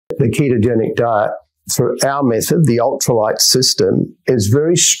The ketogenic diet, through our method, the Ultra Lite system, is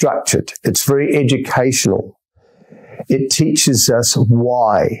very structured. It's very educational. It teaches us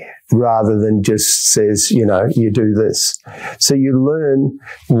why, rather than just says, you know, you do this. So you learn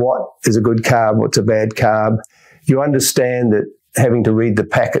what is a good carb, what's a bad carb. You understand that having to read the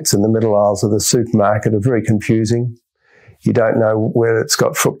packets in the middle aisles of the supermarket are very confusing. You don't know whether it's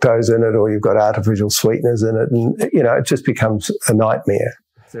got fructose in it or you've got artificial sweeteners in it. And, you know, it just becomes a nightmare.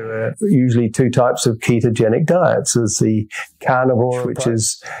 There are usually two types of ketogenic diets. There's the carnivore, which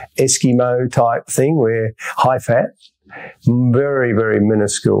is Eskimo type thing, where high fat, very, very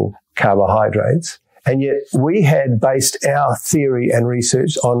minuscule carbohydrates. And yet we had based our theory and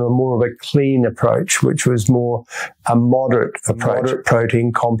research on a more of a clean approach, which was more a moderate approach. Moderate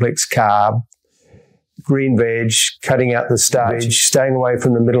protein, complex carb, green veg, cutting out the starch, staying away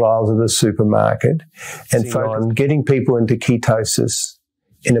from the middle aisles of the supermarket, and focus on getting people into ketosis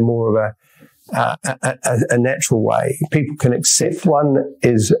in a more of a natural way. People can accept. One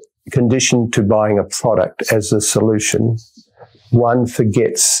is conditioned to buying a product as a solution. One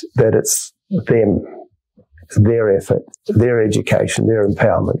forgets that it's them, their effort, their education, their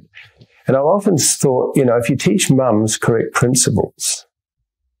empowerment. And I've often thought, you know, if you teach mums correct principles,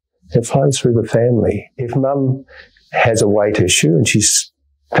 it flows through the family. If mum has a weight issue and she's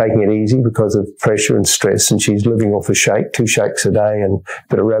taking it easy because of pressure and stress, and she's living off a shake, 2 shakes a day and a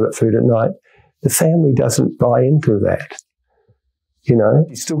bit of rabbit food at night, the family doesn't buy into that. You know,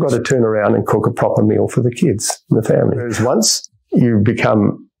 you've still got to turn around and cook a proper meal for the kids and the family. Whereas once you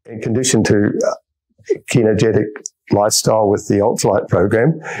become conditioned to ketogenic lifestyle with the Ultra Lite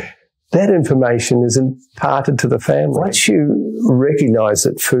program, that information is imparted to the family. Once you recognize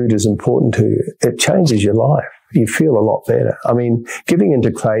that food is important to you, it changes your life. You feel a lot better. I mean, giving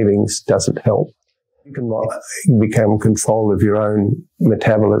into cravings doesn't help. You can become control of your own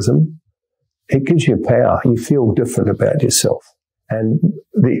metabolism. It gives you power. You feel different about yourself. And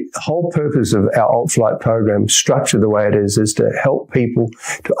the whole purpose of our Ultra Lite program, structured the way it is to help people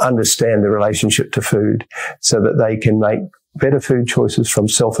to understand the relationship to food so that they can make better food choices from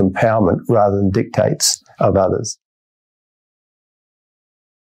self-empowerment rather than dictates of others.